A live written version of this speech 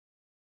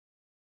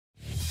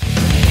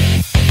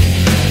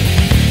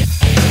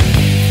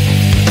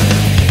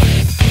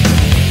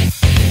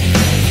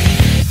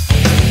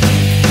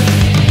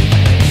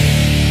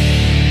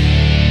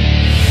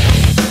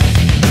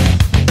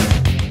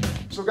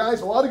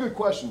of good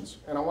questions,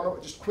 and I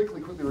want to just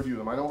quickly review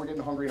them. I know we're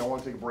getting hungry and I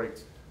want to take a break,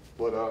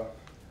 but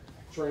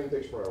training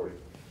takes priority.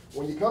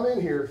 When you come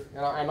in here,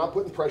 and I'm not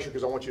putting pressure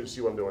because I want you to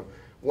see what I'm doing.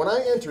 When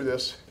I enter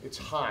this, it's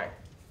high.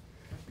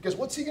 Because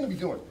what's he going to be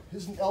doing?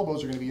 His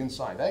elbows are going to be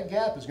inside. That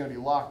gap is going to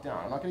be locked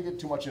down. I'm not going to get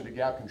too much into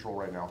gap control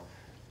right now.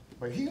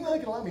 But he's not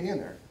going to let me in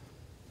there.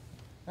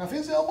 Now, if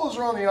his elbows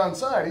are on the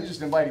onside, he's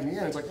just inviting me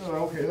in. It's like,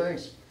 oh, okay,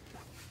 thanks.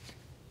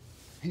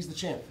 He's the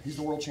champ. He's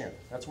the world champ.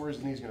 That's where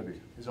his knee's going to be.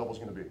 His elbow's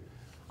going to be.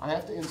 I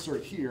have to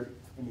insert here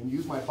and then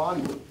use my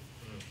body weight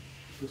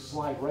to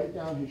slide right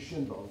down his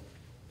shin bone.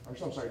 Or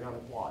I'm sorry, down the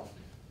quad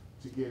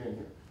to get in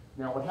here.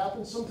 Now, what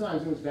happens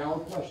sometimes, and it's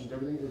valid questions,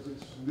 everything is,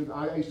 it's good.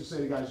 I used to say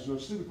to guys, there's no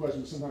stupid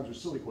questions, sometimes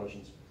there's silly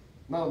questions.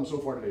 None of them so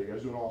far today. You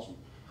guys are doing awesome.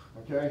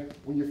 Okay?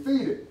 When you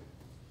feed it,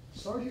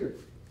 start here.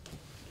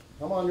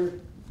 Come under,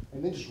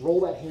 and then just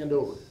roll that hand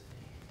over.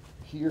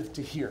 Here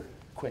to here.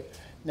 Quick.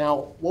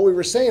 Now, what we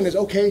were saying is,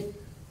 okay,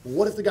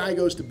 what if the guy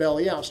goes to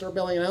belly out? Start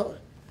bellying out.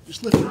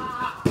 Just lift it.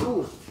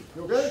 Ooh.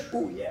 You okay?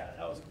 Oh, yeah,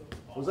 that was good.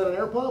 Was that an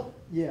air pump?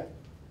 Yeah.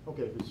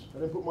 Okay, because I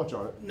didn't put much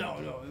on it. No,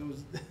 it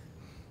was.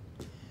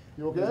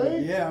 You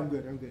okay? Yeah, I'm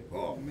good.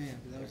 Oh, man,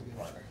 that was good.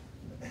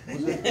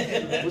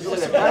 Was it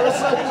like a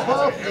paracycle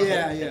pump?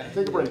 Yeah.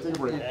 Take a break.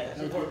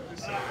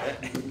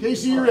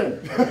 Casey, you're in.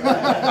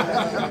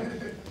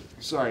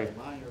 Sorry.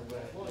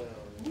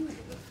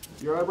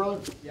 You all right, brother?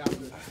 Yeah, I'm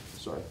good.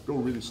 Sorry, go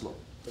really slow.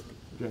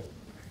 Okay.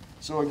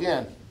 So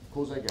again,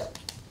 close that gap.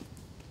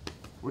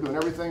 We're doing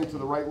everything to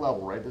the right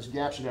level, right? This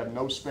gap should have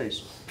no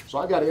space. So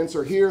I've got to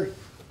insert here,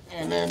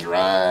 and then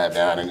drive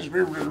down, and just,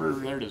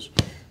 there it is.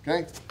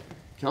 Okay?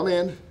 Come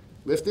in,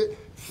 lift it,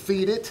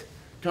 feed it.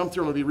 Come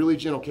through, I'm going to be really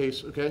gentle,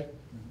 Case, okay?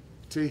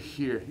 To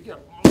here. You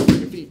got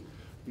your feet.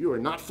 You are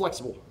not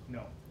flexible.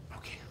 No.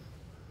 Okay.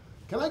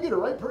 Can I get a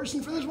right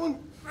person for this one?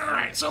 All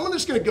right, so I'm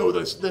just going to go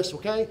this,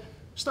 okay?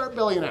 Start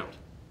bellying out.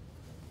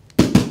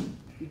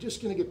 You're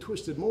just going to get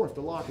twisted more if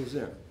the lock is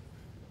in,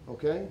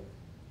 okay?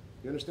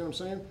 You understand what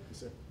I'm saying?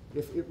 Yes, sir.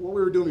 If what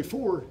we were doing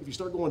before, if you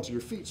start going to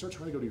your feet, start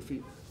trying to go to your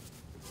feet.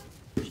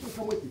 You're just going to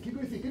come with you. Keep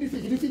your feet, get your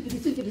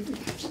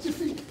feet. Just your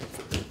feet.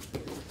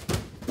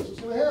 That's what's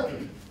going to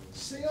happen.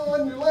 Stay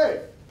on your leg.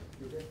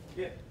 Okay?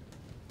 Yeah.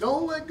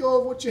 Don't let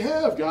go of what you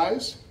have,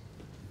 guys.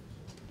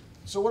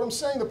 So what I'm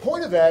saying, the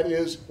point of that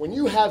is when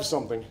you have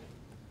something,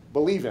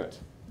 believe in it.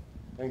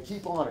 And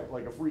keep on it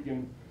like a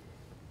freaking,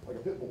 like a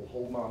pit bull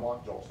holding on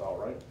lockjaw style,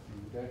 right?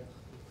 Okay?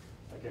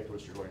 I can't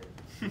twist your leg.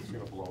 It's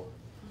going to blow.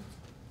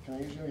 Can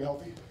I use you? Are you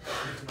healthy?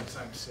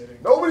 I'm sitting.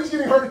 Nobody's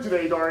getting hurt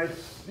today, Dari.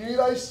 Do you need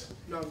ice?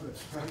 No, I'm good.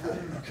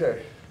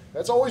 Okay.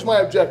 That's always my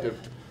objective.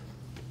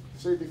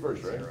 Safety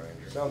first, right?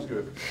 Sounds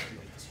good.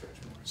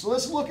 So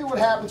let's look at what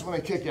happens when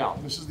they kick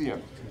out. This is the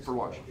end for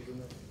lunch.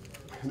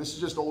 And this is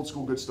just old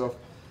school good stuff.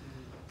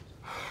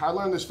 I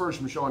learned this first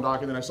from Sean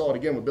Dock, and then I saw it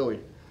again with Billy.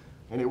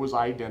 And it was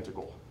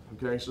identical.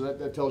 Okay, so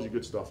that tells you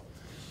good stuff.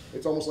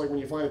 It's almost like when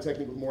you find a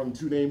technique with more than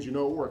 2 names, you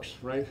know it works,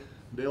 right?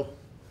 Dale?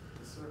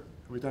 Yes, sir.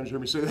 How many times you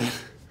heard me say that?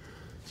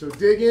 So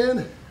dig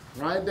in,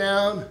 ride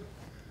down.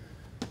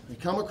 I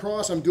come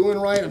across, I'm doing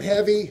right, I'm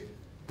heavy.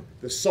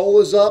 The sole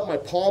is up, my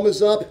palm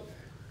is up.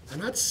 I'm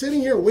not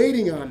sitting here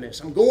waiting on this.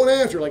 I'm going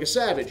after it like a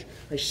savage.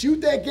 I shoot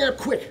that gap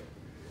quick,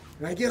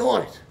 and I get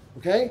on it,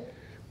 okay?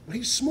 But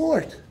he's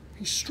smart,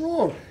 he's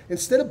strong.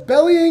 Instead of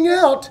bellying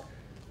out,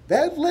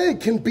 that leg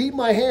can beat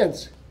my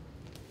hands.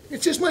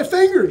 It's just my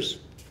fingers.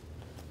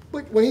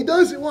 But when he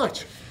does it,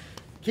 watch.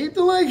 Keep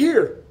the leg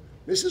here.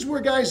 This is where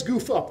guys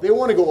goof up. They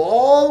want to go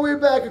all the way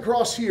back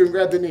across here and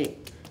grab the knee.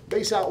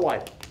 Base out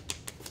wide.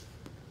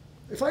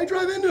 If I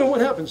drive into him,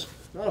 what happens?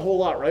 Not a whole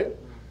lot, right?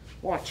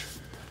 Watch.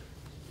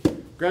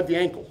 Grab the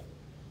ankle.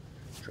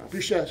 Drop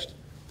your chest.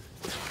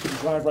 And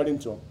drive right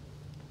into him.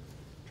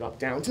 Drop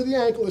down to the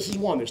ankle. This is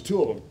one. There's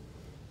 2 of them.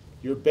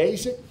 Your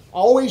basic.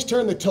 Always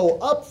turn the toe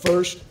up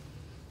first.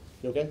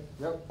 You okay?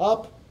 Yep.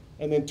 Up,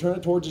 and then turn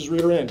it towards his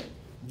rear end.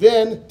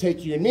 Then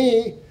take your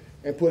knee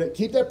and put it,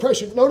 keep that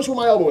pressure. Notice where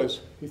my elbow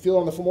is. You feel it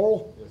on the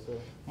femoral? Yes, sir.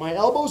 My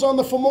elbow's on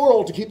the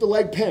femoral to keep the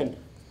leg pinned.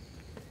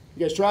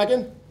 You guys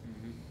tracking?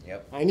 Mm-hmm.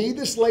 Yep. I need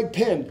this leg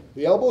pinned.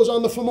 The elbow's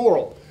on the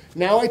femoral.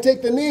 Now I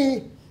take the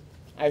knee,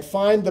 I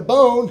find the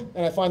bone,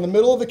 and I find the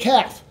middle of the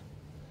calf.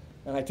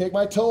 And I take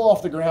my toe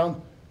off the ground,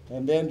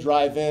 and then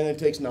drive in. It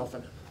takes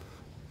nothing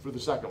for the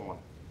second one.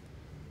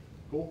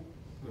 Cool?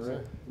 All right.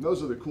 And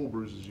those are the cool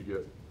bruises you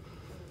get.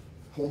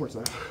 One more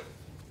time.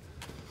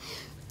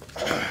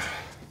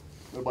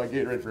 Little by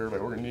Gatorade for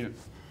everybody. We're going to need it.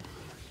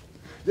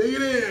 Dig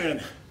it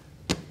in.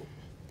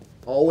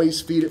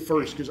 Always feed it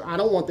first, because I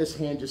don't want this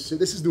hand just sit.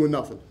 This is doing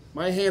nothing.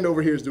 My hand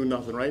over here is doing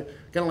nothing, right?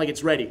 Kind of like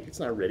it's ready. It's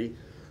not ready.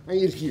 I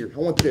need it here. I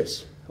want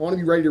this. I want to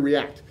be ready to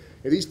react.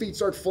 If these feet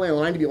start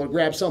flailing, I need to be able to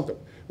grab something.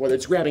 Whether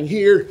it's grabbing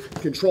here,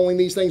 controlling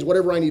these things,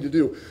 whatever I need to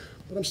do.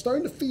 But I'm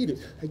starting to feed it.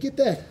 I get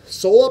that.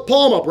 Sole up,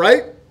 palm up,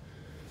 right?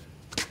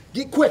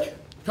 Get quick.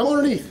 Come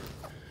underneath.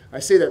 I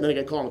say that and then I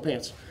get caught in the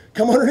pants.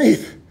 Come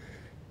underneath.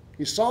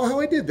 You saw how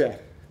I did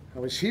that. I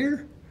was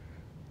here,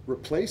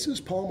 replace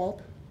his palm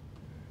up,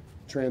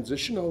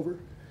 transition over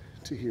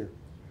to here.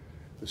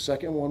 The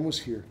second one was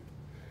here.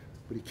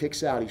 but he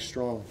kicks out, he's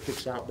strong,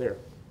 kicks out there.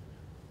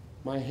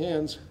 My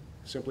hands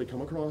simply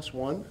come across,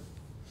 1,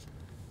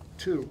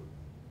 2,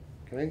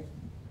 okay?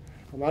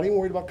 I'm not even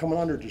worried about coming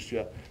under just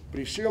yet, but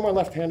you see where my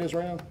left hand is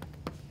right now?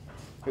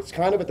 It's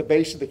kind of at the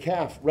base of the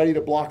calf, ready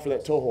to block for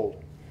that toe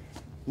hold.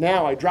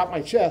 Now I drop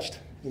my chest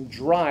and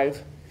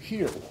drive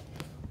here.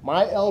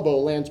 My elbow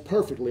lands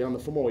perfectly on the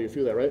femoral. You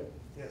feel that, right?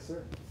 Yes,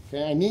 sir.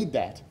 Okay, I need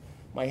that.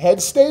 My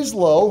head stays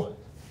low,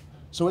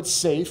 so it's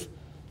safe.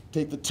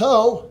 Take the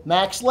toe,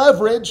 max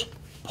leverage,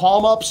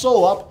 palm up,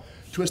 sole up,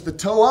 twist the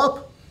toe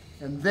up,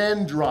 and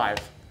then drive.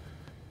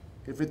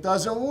 If it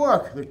doesn't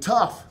work, they're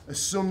tough.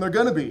 Assume they're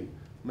gonna be.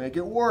 Make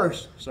it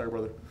worse. Sorry,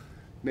 brother.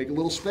 Make a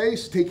little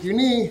space, take your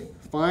knee,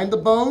 find the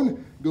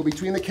bone, go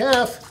between the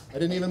calf. I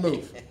didn't even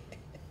move.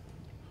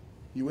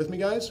 You with me,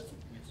 guys?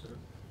 Yes, sir.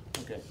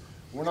 Okay.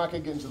 We're not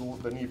gonna get into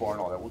the knee bar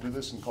and all that. We'll do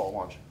this and call it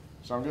lunch.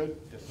 Sound good?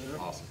 Yes, sir.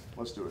 Awesome.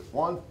 Let's do it.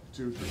 1,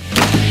 2,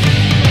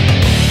 3.